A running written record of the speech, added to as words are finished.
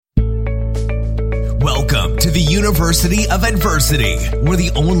Welcome to the University of Adversity, where the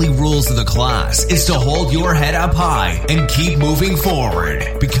only rules of the class is to hold your head up high and keep moving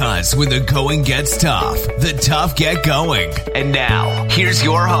forward. Because when the going gets tough, the tough get going. And now, here's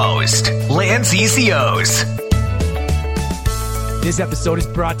your host, Lance Ecios. This episode is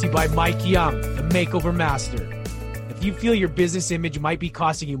brought to you by Mike Young, the Makeover Master. If you feel your business image might be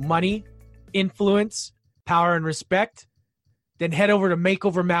costing you money, influence, power, and respect, then head over to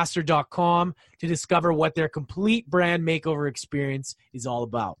makeovermaster.com to discover what their complete brand makeover experience is all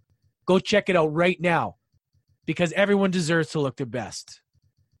about. Go check it out right now, because everyone deserves to look their best.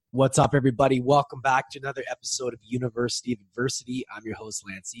 What's up, everybody? Welcome back to another episode of University of Adversity. I'm your host,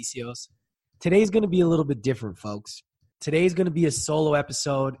 Lance Ecios. Today's going to be a little bit different, folks. Today's going to be a solo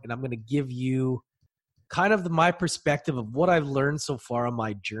episode, and I'm going to give you kind of my perspective of what I've learned so far on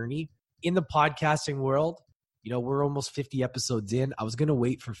my journey in the podcasting world. You know, we're almost 50 episodes in. I was going to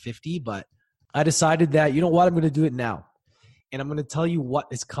wait for 50, but I decided that, you know what, I'm going to do it now. And I'm going to tell you what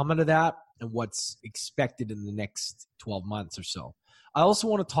is coming to that and what's expected in the next 12 months or so. I also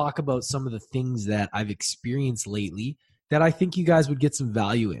want to talk about some of the things that I've experienced lately that I think you guys would get some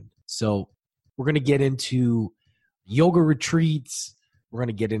value in. So we're going to get into yoga retreats. We're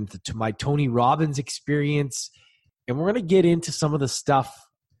going to get into my Tony Robbins experience. And we're going to get into some of the stuff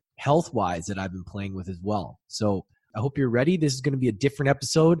health-wise that I've been playing with as well. So I hope you're ready. This is going to be a different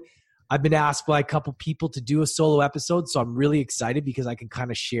episode. I've been asked by a couple people to do a solo episode, so I'm really excited because I can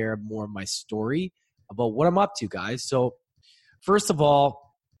kind of share more of my story about what I'm up to, guys. So first of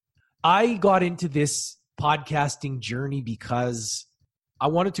all, I got into this podcasting journey because I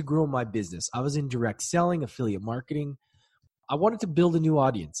wanted to grow my business. I was in direct selling, affiliate marketing. I wanted to build a new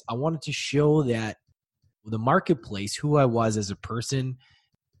audience. I wanted to show that the marketplace, who I was as a person,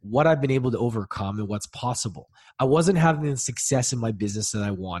 what I've been able to overcome and what's possible. I wasn't having the success in my business that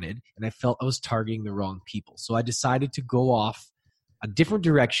I wanted, and I felt I was targeting the wrong people. So I decided to go off a different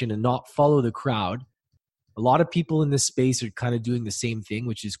direction and not follow the crowd. A lot of people in this space are kind of doing the same thing,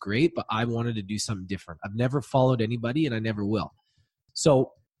 which is great, but I wanted to do something different. I've never followed anybody, and I never will.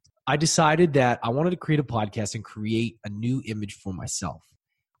 So I decided that I wanted to create a podcast and create a new image for myself,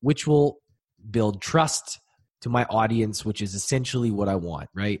 which will build trust to my audience, which is essentially what I want,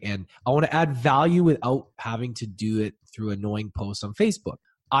 right? And I want to add value without having to do it through annoying posts on Facebook.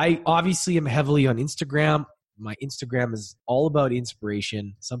 I obviously am heavily on Instagram. My Instagram is all about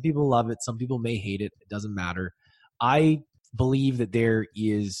inspiration. Some people love it. Some people may hate it. It doesn't matter. I believe that there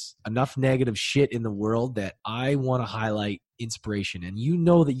is enough negative shit in the world that I want to highlight inspiration. And you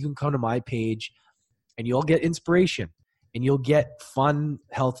know that you can come to my page and you'll get inspiration. And you'll get fun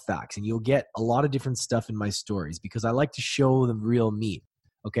health facts, and you'll get a lot of different stuff in my stories because I like to show the real me,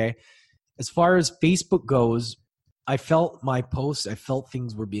 okay? As far as Facebook goes, I felt my posts, I felt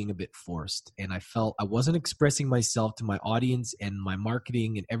things were being a bit forced, and I felt I wasn't expressing myself to my audience, and my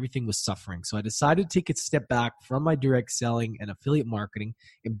marketing and everything was suffering. So I decided to take a step back from my direct selling and affiliate marketing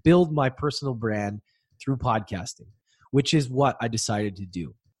and build my personal brand through podcasting, which is what I decided to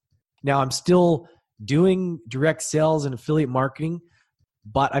do. Now, I'm still doing direct sales and affiliate marketing,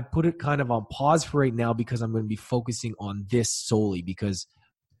 but I put it kind of on pause for right now because I'm going to be focusing on this solely, because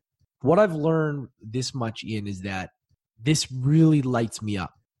what I've learned this much in is that this really lights me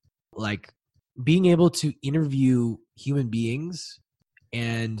up. Like being able to interview human beings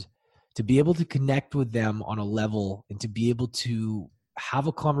and to be able to connect with them on a level and to be able to have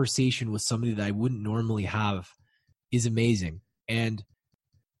a conversation with somebody that I wouldn't normally have is amazing. And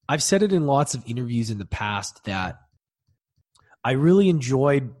I've said it in lots of interviews in the past that I really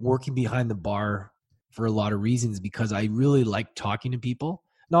enjoyed working behind the bar for a lot of reasons because I really like talking to people.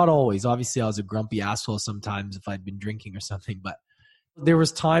 Not always. Obviously, I was a grumpy asshole sometimes if I'd been drinking or something, but there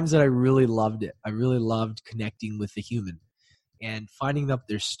was times that I really loved it. I really loved connecting with the human and finding out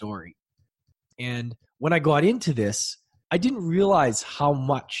their story. And when I got into this, I didn't realize how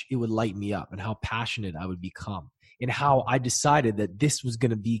much it would light me up and how passionate I would become. And how I decided that this was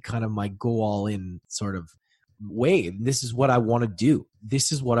going to be kind of my go all in sort of way. And this is what I want to do.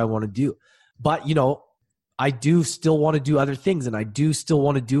 This is what I want to do. But, you know, I do still want to do other things and I do still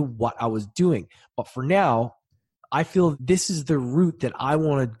want to do what I was doing. But for now, I feel this is the route that I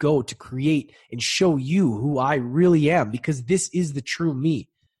want to go to create and show you who I really am, because this is the true me.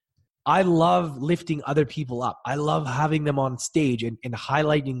 I love lifting other people up. I love having them on stage and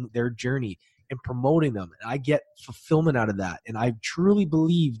highlighting their journey and promoting them. And I get fulfillment out of that. And I truly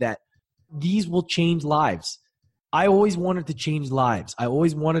believe that these will change lives. I always wanted to change lives. I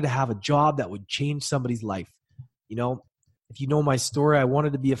always wanted to have a job that would change somebody's life. You know, if you know my story, I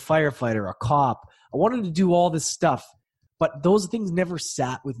wanted to be a firefighter, a cop. I wanted to do all this stuff, but those things never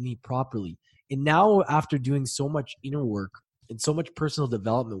sat with me properly. And now after doing so much inner work and so much personal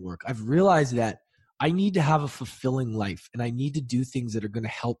development work, I've realized that I need to have a fulfilling life, and I need to do things that are going to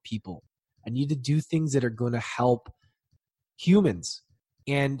help people. I need to do things that are going to help humans.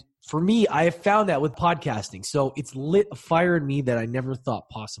 And for me, I have found that with podcasting. So it's lit a fire in me that I never thought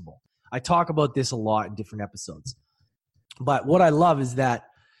possible. I talk about this a lot in different episodes. But what I love is that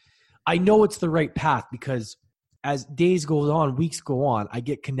I know it's the right path, because as days go on, weeks go on, I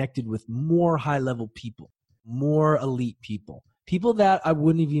get connected with more high-level people, more elite people, people that I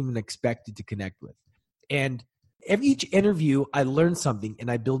wouldn't have even expected to connect with. And each interview, I learn something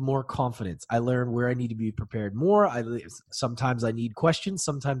and I build more confidence. I learn where I need to be prepared more. Sometimes I need questions,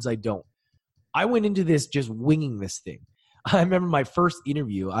 sometimes I don't. I went into this just winging this thing. I remember my first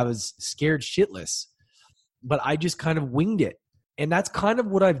interview, I was scared shitless, but I just kind of winged it. And that's kind of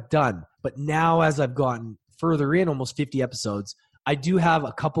what I've done. But now as I've gotten further in, almost 50 episodes, I do have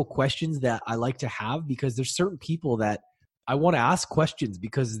a couple questions that I like to have, because there's certain people that I want to ask questions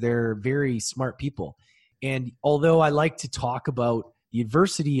because they're very smart people. And although I like to talk about the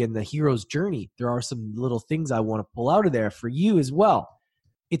adversity and the hero's journey, there are some little things I want to pull out of there for you as well.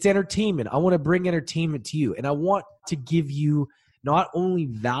 It's entertainment. I want to bring entertainment to you. And I want to give you not only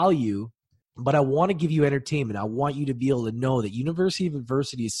value, but I want to give you entertainment. I want you to be able to know that University of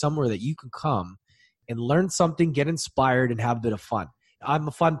Adversity is somewhere that you can come and learn something, get inspired, and have a bit of fun. I'm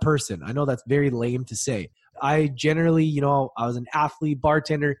a fun person. I know that's very lame to say. I generally, I was an athlete,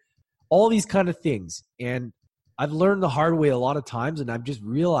 bartender, all these kind of things. And I've learned the hard way a lot of times, and I've just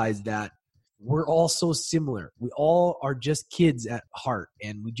realized that we're all so similar. We all are just kids at heart,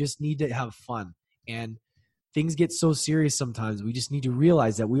 and we just need to have fun. And things get so serious sometimes. We just need to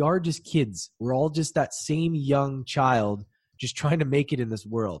realize that we are just kids. We're all just that same young child just trying to make it in this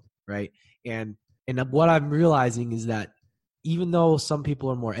world, right? And what I'm realizing is that even though some people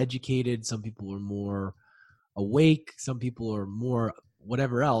are more educated, some people are more awake, some people are more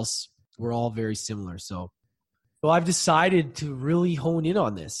whatever else, we're all very similar. So I've decided to really hone in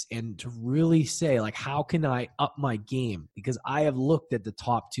on this and to really say, like, how can I up my game? Because I have looked at the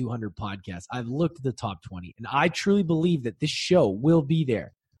top 200 podcasts. I've looked at the top 20, and I truly believe that this show will be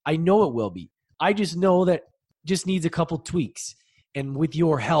there. I know it will be. I just know that it just needs a couple tweaks. And with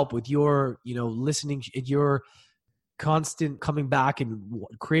your help, with your, listening, your constant coming back and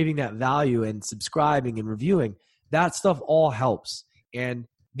creating that value and subscribing and reviewing, that stuff all helps. And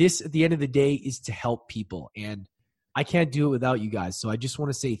this, at the end of the day, is to help people. And I can't do it without you guys. So I just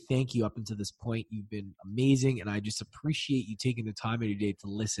want to say thank you up until this point. You've been amazing, and I just appreciate you taking the time of your day to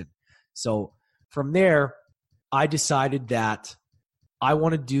listen. So from there, I decided that I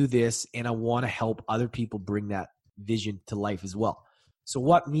want to do this, and I want to help other people bring that vision to life as well. So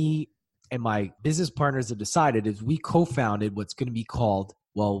what me and my business partners have decided is we co-founded what's going to be called,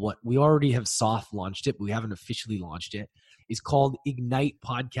 what we already have soft launched it, but we haven't officially launched it. It's called Ignite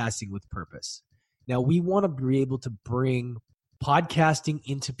Podcasting with Purpose. Now, we want to be able to bring podcasting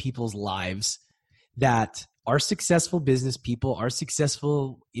into people's lives that are successful business people, are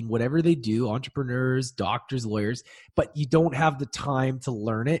successful in whatever they do, entrepreneurs, doctors, lawyers, but you don't have the time to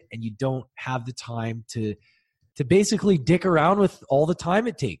learn it, and you don't have the time to basically dick around with all the time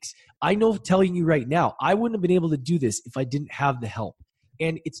it takes. I know, telling you right now, I wouldn't have been able to do this if I didn't have the help.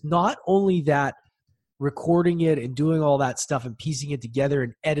 And it's not only that recording it and doing all that stuff and piecing it together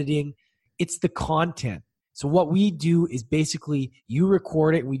and editing, it's the content. So what we do is basically you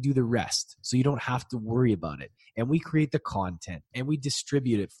record it and we do the rest. So you don't have to worry about it. And we create the content and we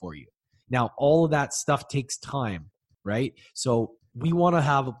distribute it for you. Now, all of that stuff takes time, right? So we want to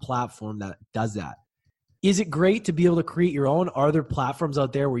have a platform that does that. Is it great to be able to create your own? Are there platforms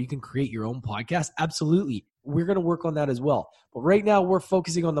out there where you can create your own podcast? Absolutely. We're going to work on that as well. But right now we're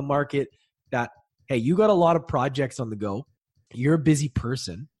focusing on the market that, hey, you got a lot of projects on the go. You're a busy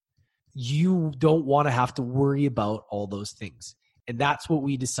person. You don't want to have to worry about all those things. And that's what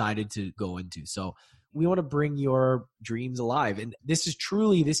we decided to go into. So we want to bring your dreams alive. And this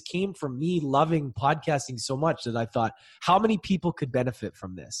came from me loving podcasting so much that I thought, how many people could benefit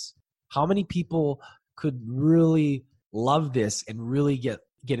from this? How many people could really love this and really get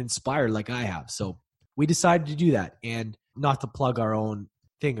inspired like I have? So we decided to do that, and not to plug our own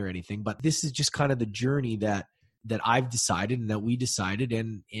thing or anything, but this is just kind of the journey that I've decided and that we decided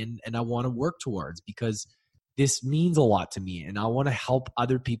and I want to work towards, because this means a lot to me and I want to help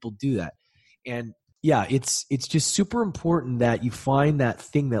other people do that. And yeah, it's just super important that you find that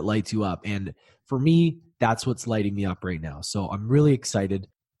thing that lights you up. And for me, that's what's lighting me up right now. So I'm really excited.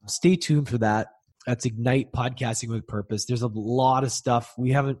 Stay tuned for that. That's Ignite Podcasting with Purpose. There's a lot of stuff.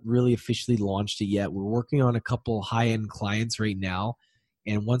 We haven't really officially launched it yet. We're working on a couple high-end clients right now.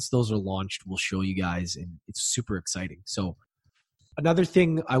 And once those are launched, we'll show you guys, and it's super exciting. So another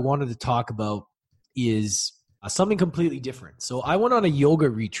thing I wanted to talk about is something completely different. So I went on a yoga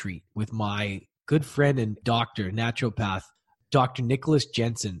retreat with my good friend and doctor, naturopath, Dr. Nicholas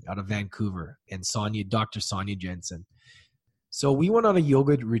Jensen out of Vancouver, and Dr. Sonia Jensen. So we went on a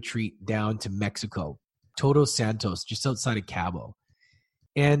yoga retreat down to Mexico, Todos Santos, just outside of Cabo.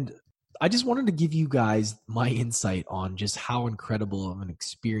 And I just wanted to give you guys my insight on just how incredible of an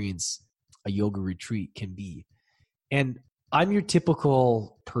experience a yoga retreat can be. And I'm your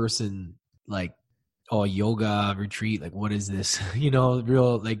typical person, like, oh, yoga retreat, like, what is this?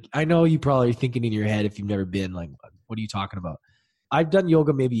 I know you probably thinking in your head, if you've never been, like, what are you talking about? I've done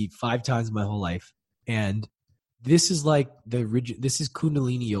yoga maybe 5 times my whole life. And this is like this is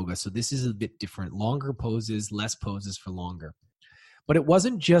Kundalini yoga. So this is a bit different, longer poses, less poses for longer. But it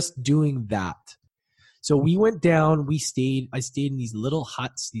wasn't just doing that. So we went down, I stayed in these little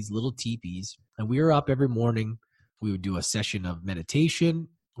huts, these little teepees, and we were up every morning. We would do a session of meditation,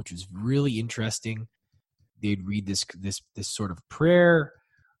 which was really interesting. They'd read this sort of prayer,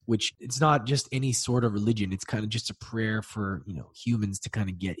 which it's not just any sort of religion. It's kind of just a prayer for, humans to kind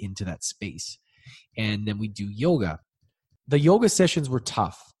of get into that space. And then we do yoga. The yoga sessions were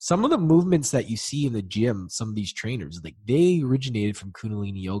tough. Some of the movements that you see in the gym, some of these trainers, like, they originated from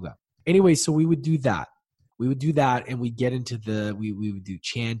Kundalini yoga. Anyway, so we would do that. And we'd get into we would do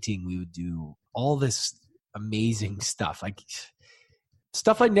chanting. We would do all this amazing stuff, like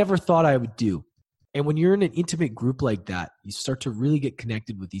stuff I never thought I would do. And when you're in an intimate group like that, you start to really get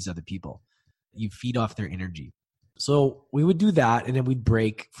connected with these other people. You feed off their energy. So we would do that, and then we'd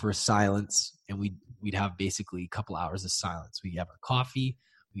break for silence, and we'd have basically a couple hours of silence. We'd have our coffee,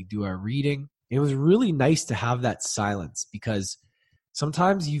 we'd do our reading. And it was really nice to have that silence, because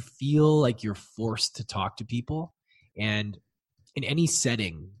sometimes you feel like you're forced to talk to people. And in any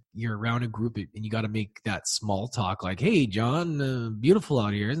setting, you're around a group and you got to make that small talk, like, hey, John, beautiful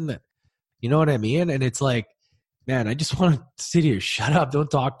out here, isn't it? You know what I mean? And it's like, man, I just want to sit here. Shut up.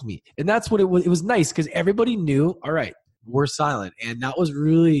 Don't talk to me. And that's what it was. It was nice because everybody knew, all right, we're silent. And that was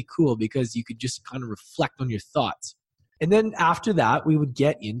really cool because you could just kind of reflect on your thoughts. And then after that, we would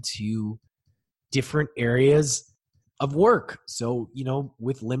get into different areas of work. So,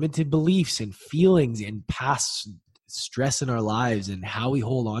 with limited beliefs and feelings and past stress in our lives and how we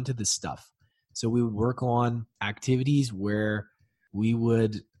hold on to this stuff. So we would work on activities where we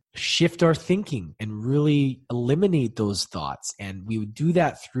would shift our thinking and really eliminate those thoughts. And we would do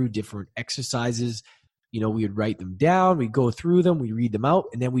that through different exercises. We would write them down, we'd go through them, we read them out,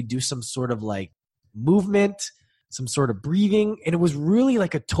 and then we do some sort of like movement, some sort of breathing. And it was really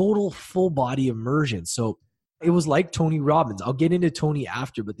like a total full body immersion. So it was like Tony Robbins. I'll get into Tony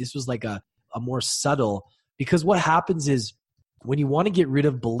after, but this was like a more subtle, because what happens is when you want to get rid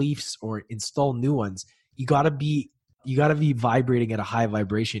of beliefs or install new ones, you got to be vibrating at a high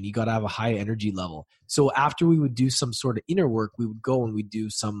vibration. You got to have a high energy level. So after we would do some sort of inner work, we would go and we'd do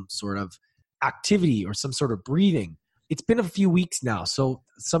some sort of activity or some sort of breathing. It's been a few weeks now, so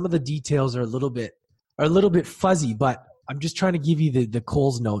some of the details are a little bit fuzzy, but I'm just trying to give you the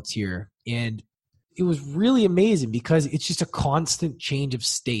Coles notes here. And it was really amazing because it's just a constant change of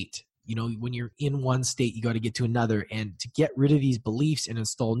state. When you're in one state, you got to get to another. And to get rid of these beliefs and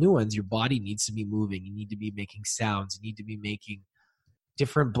install new ones, your body needs to be moving. You need to be making sounds. You need to be making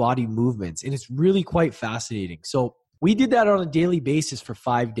different body movements. And it's really quite fascinating. So we did that on a daily basis for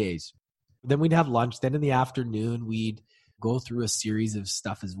 5 days. Then we'd have lunch. Then in the afternoon, we'd go through a series of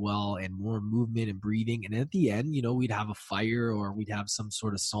stuff as well, and more movement and breathing. And at the end, we'd have a fire or we'd have some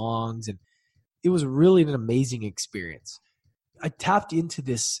sort of songs. And it was really an amazing experience. I tapped into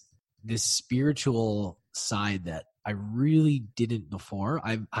this spiritual side that I really didn't before.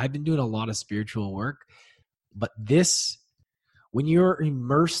 I've been doing a lot of spiritual work, but when you're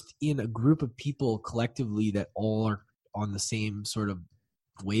immersed in a group of people collectively that all are on the same sort of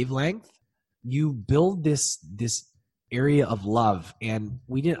wavelength, you build this area of love. And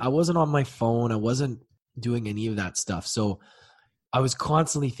I wasn't on my phone. I wasn't doing any of that stuff. So I was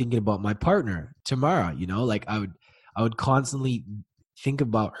constantly thinking about my partner, Tamara, like I would constantly think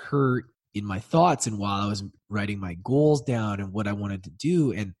about her in my thoughts, and while I was writing my goals down and what I wanted to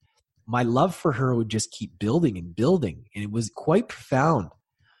do, and my love for her would just keep building and building, and it was quite profound.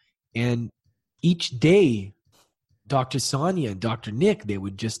 And each day, Dr. Sonia and Dr. Nick, they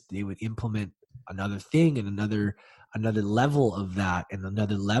would implement another thing and another level of that and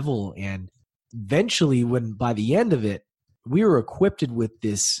another level. And eventually, by the end of it, we were equipped with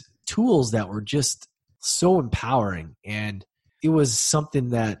this tools that were just so empowering. And it was something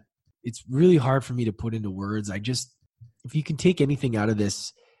that it's really hard for me to put into words. if you can take anything out of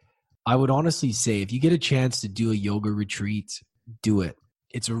this, I would honestly say if you get a chance to do a yoga retreat, do it.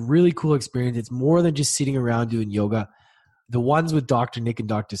 It's a really cool experience. It's more than just sitting around doing yoga. The ones with Dr. Nick and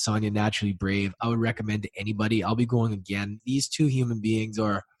Dr. Sonia, Naturally Brave, I would recommend to anybody. I'll be going again. These two human beings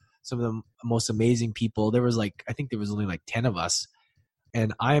are some of the most amazing people. I think there was only like 10 of us.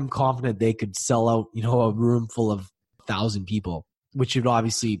 And I am confident they could sell out, a room full of 1,000 people, which would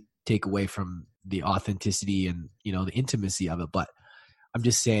obviously take away from the authenticity and, the intimacy of it. But I'm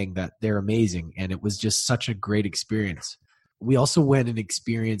just saying that they're amazing. And it was just such a great experience. We also went and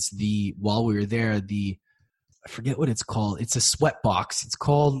experienced while we were there, I forget what it's called. It's a sweat box. It's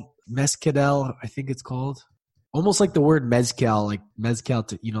called Mezcal, I think it's called. Almost like the word mezcal, like mezcal,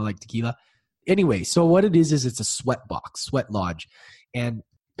 like tequila. Anyway, so what it is it's a sweat box, sweat lodge. And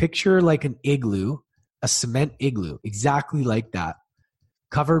picture like an igloo, a cement igloo, exactly like that,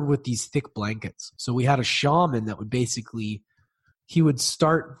 covered with these thick blankets. So we had a shaman that would basically, he would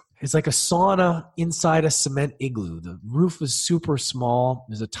start, it's like a sauna inside a cement igloo. The roof was super small.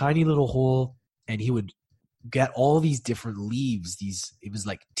 There's a tiny little hole, and he would get all these different leaves. It was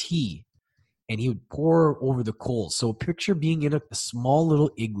like tea, and he would pour over the coals. So picture being in a small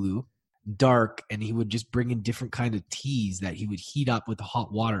little igloo, dark, and he would just bring in different kind of teas that he would heat up with the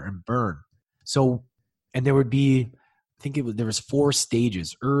hot water and burn. So, and there would be, there was 4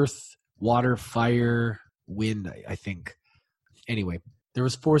 stages: earth, water, fire, wind, I think. Anyway, there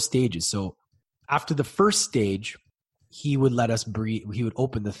was 4 stages. So after the first stage, he would let us breathe. He would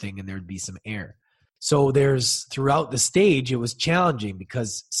open the thing and there would be some air. So throughout the stage, it was challenging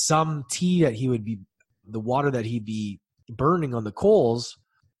because some tea that the water that he'd be burning on the coals,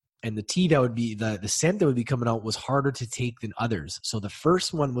 and the tea that would be, the scent that would be coming out was harder to take than others. So the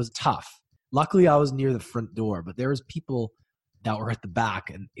first one was tough. Luckily, I was near the front door, but there was people that were at the back,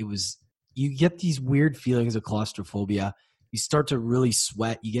 and you get these weird feelings of claustrophobia. You start to really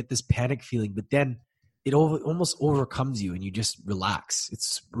sweat. You get this panic feeling, but then it almost overcomes you and you just relax.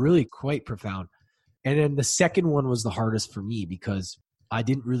 It's really quite profound. And then the second one was the hardest for me because I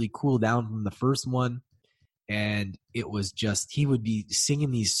didn't really cool down from the first one. And it was just, he would be singing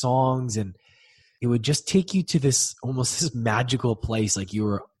these songs and it would just take you to this magical place. Like you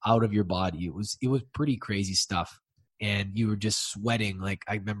were out of your body. It was pretty crazy stuff. And you were just sweating. Like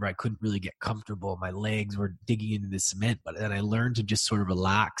I remember I couldn't really get comfortable. My legs were digging into the cement, but then I learned to just sort of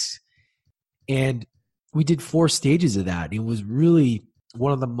relax. And we did 4 stages of that. It was really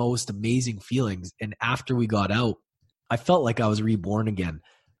one of the most amazing feelings. And after we got out, I felt like I was reborn again.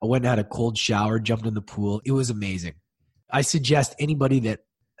 I went and had a cold shower, jumped in the pool. It was amazing. I suggest anybody that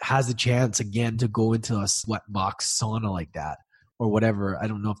has a chance again to go into a sweat box sauna like that or whatever. I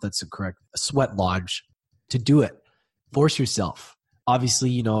don't know if that's a sweat lodge, to do it. Force yourself. Obviously,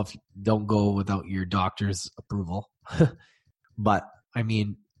 if you don't go without your doctor's approval. But I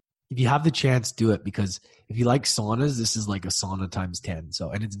mean, if you have the chance, do it, because if you like saunas, this is like a sauna times 10.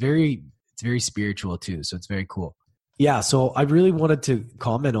 So, and it's very spiritual too. So it's very cool. Yeah. So I really wanted to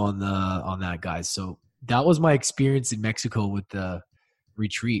comment on that, guys. So that was my experience in Mexico with the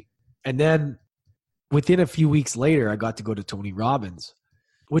retreat. And then within a few weeks later, I got to go to Tony Robbins,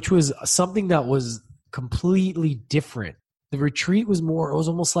 which was something that was completely different. The retreat was it was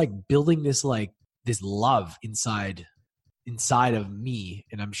almost like building this love inside of me.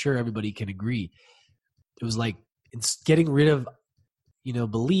 And I'm sure everybody can agree. It was like it's getting rid of,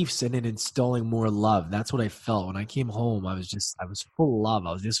 beliefs and then installing more love. That's what I felt when I came home. I was full of love.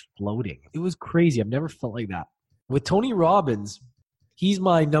 I was just floating. It was crazy. I've never felt like that. With Tony Robbins, he's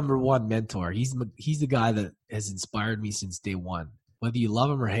my number one mentor. He's the guy that has inspired me since day one. Whether you love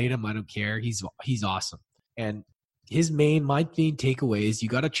him or hate him, I don't care. He's awesome. And my main takeaway is you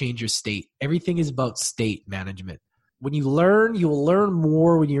got to change your state. Everything is about state management. When you learn, you will learn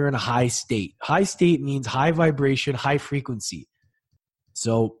more when you're in a high state. High state means high vibration, high frequency.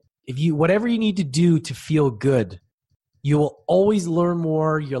 So whatever you need to do to feel good, you will always learn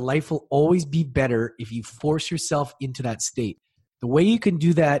more. Your life will always be better if you force yourself into that state. The way you can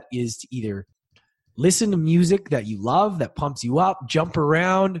do that is to either listen to music that you love, that pumps you up, jump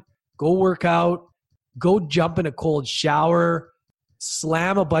around, go work out, go jump in a cold shower,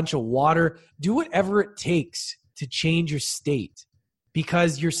 slam a bunch of water, do whatever it takes to change your state,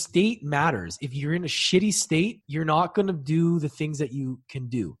 because your state matters. If you're in a shitty state, you're not going to do the things that you can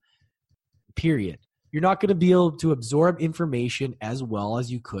do, period. You're not going to be able to absorb information as well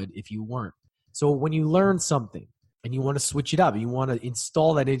as you could if you weren't. So when you learn something and you want to switch it up, you want to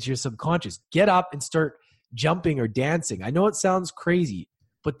install that into your subconscious, get up and start jumping or dancing. I know it sounds crazy,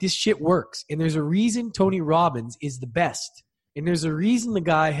 but this shit works. And there's a reason Tony Robbins is the best. And there's a reason the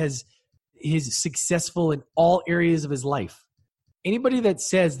guy has is successful in all areas of his life. Anybody that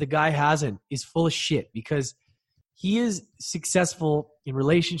says the guy hasn't is full of shit, because he is successful in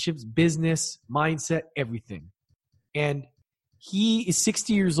relationships, business, mindset, everything. And he is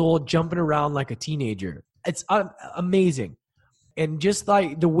 60 years old, jumping around like a teenager. It's amazing. And just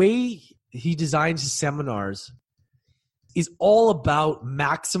like the way he designs his seminars is all about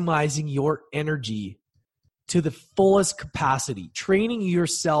maximizing your energy to the fullest capacity, training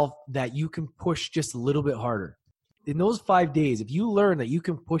yourself that you can push just a little bit harder. In those 5 days, if you learn that you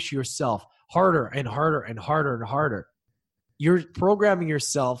can push yourself harder and harder and harder and harder, you're programming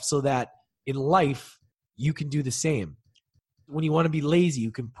yourself so that in life, you can do the same. When you want to be lazy,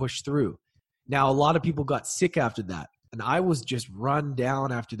 you can push through. Now, a lot of people got sick after that, and I was just run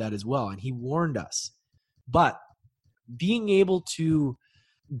down after that as well, and he warned us. But being able to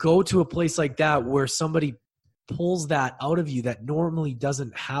go to a place like that where somebody pulls that out of you that normally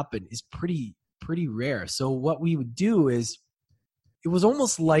doesn't happen is pretty rare. So what we would do is, it was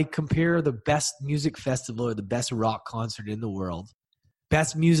almost like compare the best music festival or the best rock concert in the world.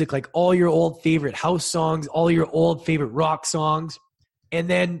 Best music, like all your old favorite house songs, all your old favorite rock songs. And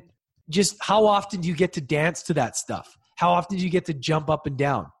then just how often do you get to dance to that stuff? How often do you get to jump up and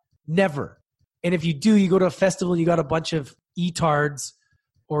down? Never. And if you do, you go to a festival and you got a bunch of etards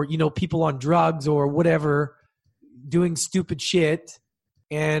or, people on drugs or whatever doing stupid shit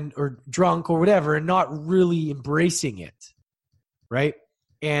or drunk or whatever, and not really embracing it. Right?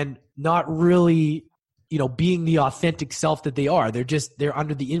 And not really, being the authentic self that they are. They're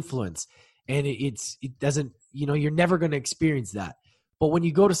under the influence, and it doesn't, you're never going to experience that. But when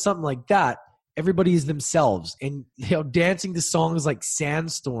you go to something like that, everybody is themselves, and, dancing to songs like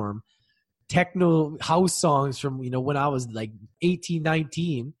Sandstorm, techno house songs from, when I was like 18,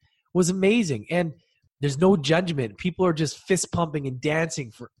 19 was amazing. And there's no judgment. People are just fist pumping and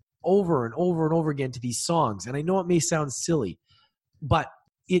dancing for over and over and over again to these songs. And I know it may sound silly, but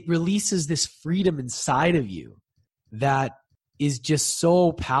it releases this freedom inside of you that is just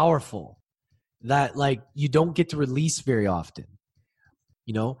so powerful that like you don't get to release very often.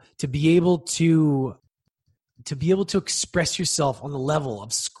 To be able to express yourself on the level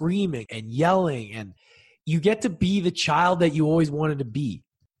of screaming and yelling, and you get to be the child that you always wanted to be.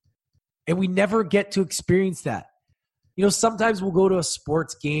 And we never get to experience that. Sometimes we'll go to a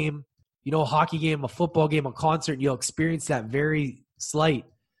sports game, a hockey game, a football game, a concert, and you'll experience that very slight.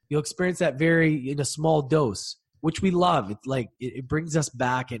 You'll experience that very in a small dose, which we love. It's like it brings us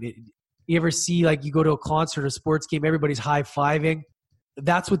back. And you ever see, like, you go to a concert or a sports game, everybody's high-fiving.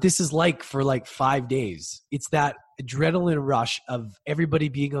 That's what this is like for like 5 days. It's that adrenaline rush of everybody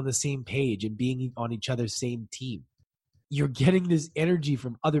being on the same page and being on each other's same team. You're getting this energy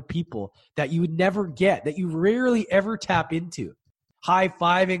from other people that you would never get, that you rarely ever tap into.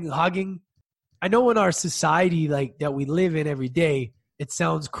 High-fiving, hugging. I know in our society like that we live in every day, it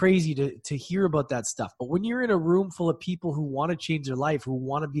sounds crazy to hear about that stuff. But when you're in a room full of people who want to change their life, who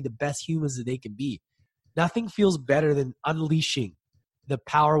want to be the best humans that they can be, nothing feels better than unleashing the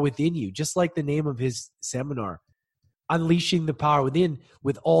power within you. Just like the name of his seminar, unleashing the power within,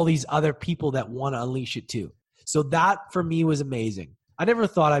 with all these other people that want to unleash it too. So that for me was amazing. I never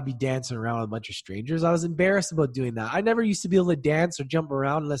thought I'd be dancing around with a bunch of strangers. I was embarrassed about doing that. I never used to be able to dance or jump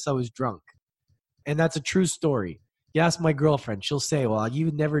around unless I was drunk. And that's a true story. You ask my girlfriend, she'll say, well, you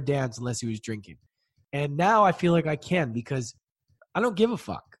would never dance unless he was drinking. And now I feel like I can, because I don't give a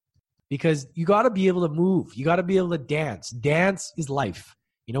fuck. Because you got to be able to move. You got to be able to dance. Dance is life.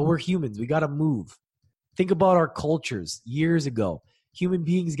 We're humans. We got to move. Think about our cultures years ago. Human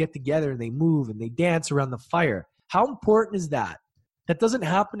beings get together and they move and they dance around the fire. How important is that? That doesn't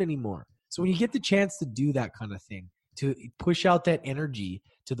happen anymore. So when you get the chance to do that kind of thing, to push out that energy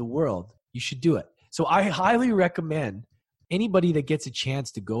to the world, you should do it. So I highly recommend anybody that gets a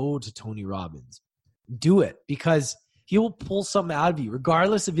chance to go to Tony Robbins, do it, because he will pull something out of you,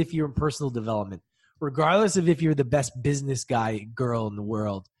 regardless of if you're in personal development, regardless of if you're the best business guy, girl in the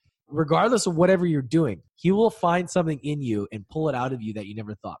world, regardless of whatever you're doing, he will find something in you and pull it out of you that you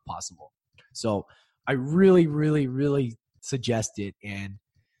never thought possible. So I really, really, really suggest it. And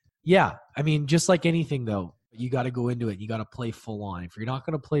yeah, I mean, just like anything though, you got to go into it. You got to play full on. If you're not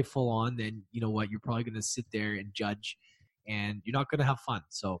going to play full on, then you know what? You're probably going to sit there and judge, and you're not going to have fun.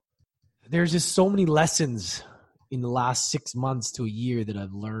 So there's just so many lessons in the last 6 months to a year that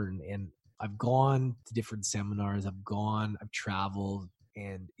I've learned, and I've gone to different seminars. I've traveled,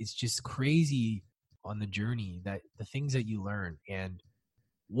 and it's just crazy on the journey, that the things that you learn. And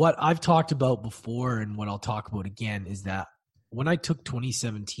what I've talked about before and what I'll talk about again is that when I took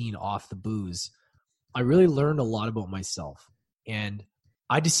 2017 off the booze, I really learned a lot about myself. And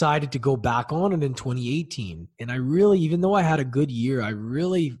I decided to go back on it in 2018. And I really, even though I had a good year, I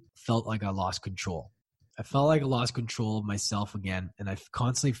really felt like I lost control. I felt like I lost control of myself again. And I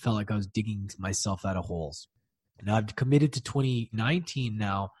constantly felt like I was digging myself out of holes. Now I've committed to 2019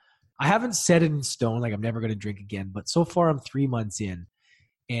 now. I haven't set it in stone, like I'm never going to drink again. But so far I'm 3 months in.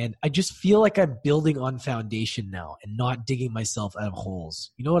 And I just feel like I'm building on foundation now and not digging myself out of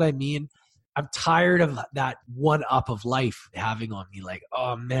holes. You know what I mean? I'm tired of that one up of life having on me. Like,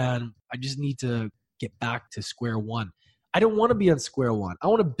 oh man, I just need to get back to square one. I don't want to be on square one. I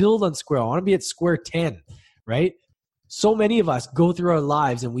want to build on square one. I want to be at square 10, right? So many of us go through our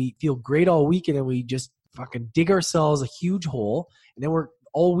lives and we feel great all weekend and we just fucking dig ourselves a huge hole. And then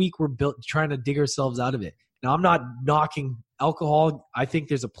all week we're trying to dig ourselves out of it. Now, I'm not knocking alcohol. I think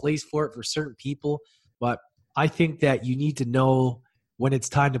there's a place for it for certain people, but I think that you need to know when it's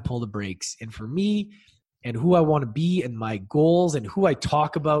time to pull the brakes. And for me and who I want to be and my goals and who I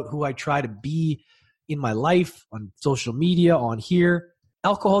talk about, who I try to be in my life, on social media, on here,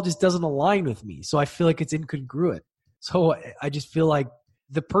 alcohol just doesn't align with me. So I feel like it's incongruent. So I just feel like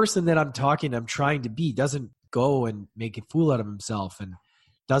the person that I'm trying to be doesn't go and make a fool out of himself and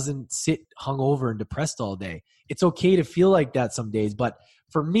doesn't sit hungover and depressed all day. It's okay to feel like that some days. But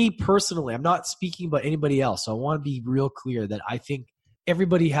for me personally, I'm not speaking about anybody else. So I want to be real clear that I think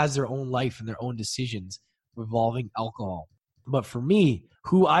everybody has their own life and their own decisions revolving alcohol. But for me,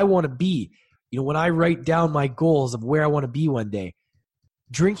 who I want to be, when I write down my goals of where I want to be one day,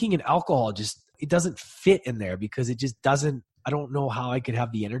 drinking and alcohol it doesn't fit in there because it just doesn't, I don't know how I could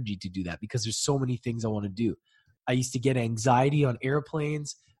have the energy to do that because there's so many things I want to do. I used to get anxiety on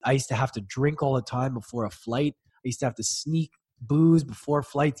airplanes. I used to have to drink all the time before a flight. I used to have to sneak booze before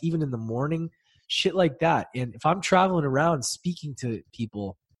flights, even in the morning. Shit like that. And if I'm traveling around speaking to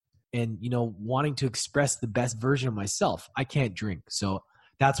people and, wanting to express the best version of myself, I can't drink. So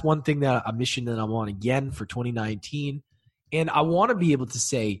that's one thing a mission that I'm on again for 2019. And I want to be able to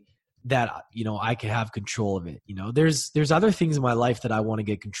say that, I can have control of it. There's other things in my life that I want to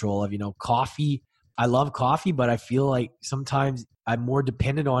get control of, coffee. I love coffee, but I feel like sometimes I'm more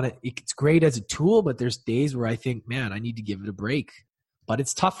dependent on it. It's great as a tool, but there's days where I think, man, I need to give it a break. But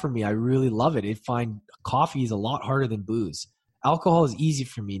it's tough for me. I really love it. I find coffee is a lot harder than booze. Alcohol is easy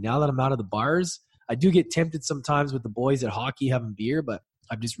for me. Now that I'm out of the bars, I do get tempted sometimes with the boys at hockey having beer, but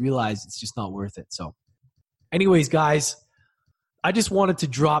I've just realized it's just not worth it. So anyways, guys, I just wanted to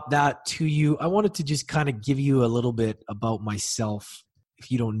drop that to you. I wanted to just kind of give you a little bit about myself.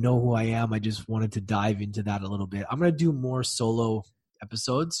 If you don't know who I am, I just wanted to dive into that a little bit. I'm going to do more solo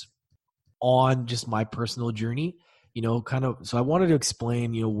episodes on just my personal journey. So I wanted to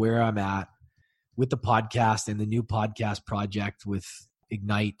explain, where I'm at with the podcast and the new podcast project with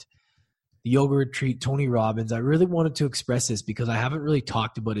Ignite, the yoga retreat, Tony Robbins. I really wanted to express this because I haven't really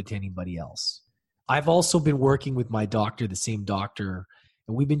talked about it to anybody else. I've also been working with my doctor, the same doctor,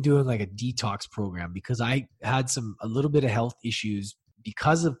 and we've been doing like a detox program because I had a little bit of health issues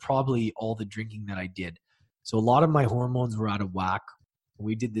because of probably all the drinking that I did. So a lot of my hormones were out of whack.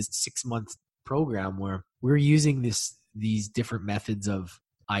 We did this 6-month program where we're using these different methods of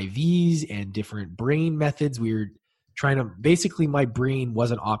IVs and different brain methods. We were trying to, basically my brain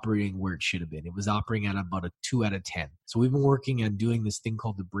wasn't operating where it should have been. It was operating at about a 2 out of 10. So we've been working on doing this thing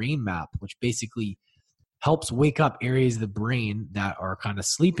called the brain map, which basically helps wake up areas of the brain that are kind of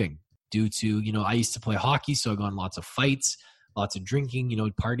sleeping due to, I used to play hockey. So I got in lots of fights, lots of drinking,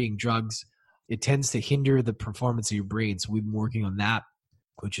 partying, drugs. It tends to hinder the performance of your brain. So we've been working on that,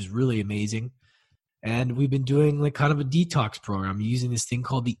 which is really amazing. And we've been doing like kind of a detox program using this thing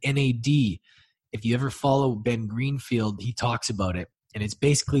called the NAD. If you ever follow Ben Greenfield, he talks about it. And it's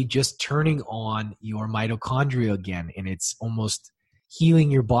basically just turning on your mitochondria again. And it's almost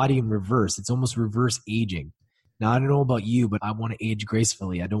healing your body in reverse. It's almost reverse aging. Now, I don't know about you, but I want to age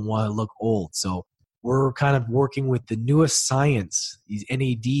gracefully. I don't want to look old. So we're kind of working with the newest science, these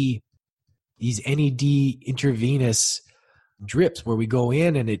NAD intravenous drips where we go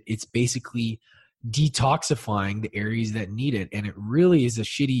in and it's basically detoxifying the areas that need it. And it really is a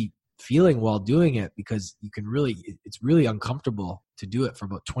shitty feeling while doing it because it's really uncomfortable to do it for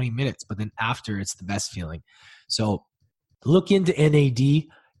about 20 minutes, but then after it's the best feeling. So look into NAD.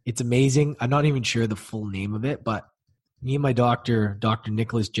 It's amazing. I'm not even sure the full name of it, but me and my doctor, Dr.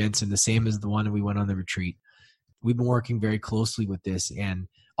 Nicholas Jensen, the same as the one that we went on the retreat, we've been working very closely with this. And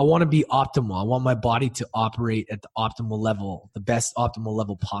I want to be optimal. I want my body to operate at the optimal level, the best optimal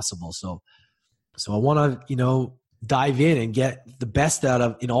level possible. So I want to, dive in and get the best out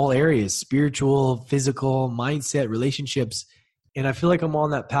of in all areas, spiritual, physical, mindset, relationships. And I feel like I'm on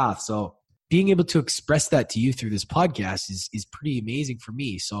that path. So being able to express that to you through this podcast is pretty amazing for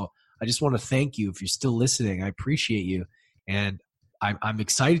me. So I just want to thank you. If you're still listening, I appreciate you. And I'm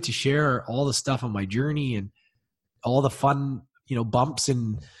excited to share all the stuff on my journey and all the fun, bumps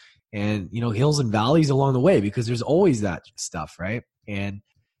and hills and valleys along the way, because there's always that stuff, right? And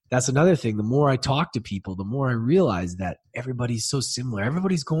that's another thing. The more I talk to people, the more I realize that everybody's so similar.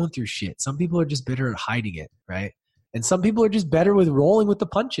 Everybody's going through shit. Some people are just better at hiding it, right? And some people are just better with rolling with the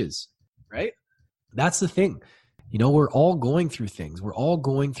punches, right? That's the thing. We're all going through things. We're all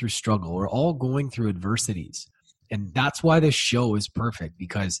going through struggle. We're all going through adversities. And that's why this show is perfect,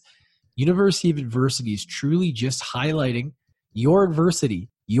 because University of Adversity is truly just highlighting your adversity,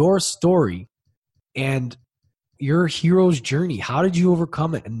 your story, and your hero's journey. How did you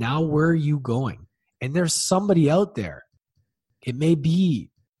overcome it? And now where are you going? And there's somebody out there. It may be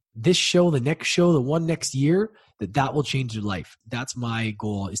this show, the next show, the one next year, that will change their life. That's my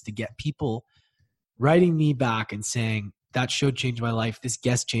goal, is to get people writing me back and saying, that show changed my life. This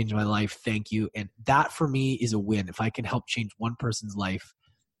guest changed my life. Thank you. And that for me is a win. If I can help change one person's life,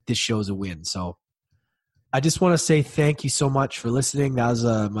 this show's a win. So I just want to say thank you so much for listening. That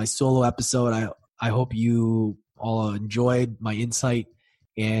was my solo episode. I hope you all enjoyed my insight,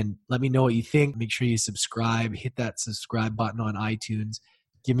 and let me know what you think. Make sure you subscribe, hit that subscribe button on iTunes,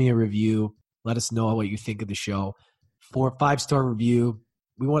 give me a review, let us know what you think of the show. 4 or 5-star review.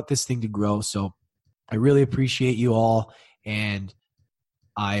 We want this thing to grow. So I really appreciate you all, and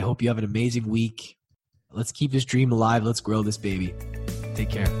I hope you have an amazing week. Let's keep this dream alive. Let's grow this baby. Take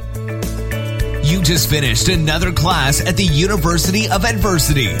care. You just finished another class at the University of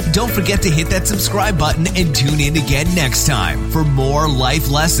Adversity. Don't forget to hit that subscribe button and tune in again next time for more life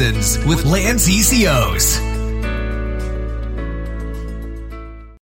lessons with Lance ECOs.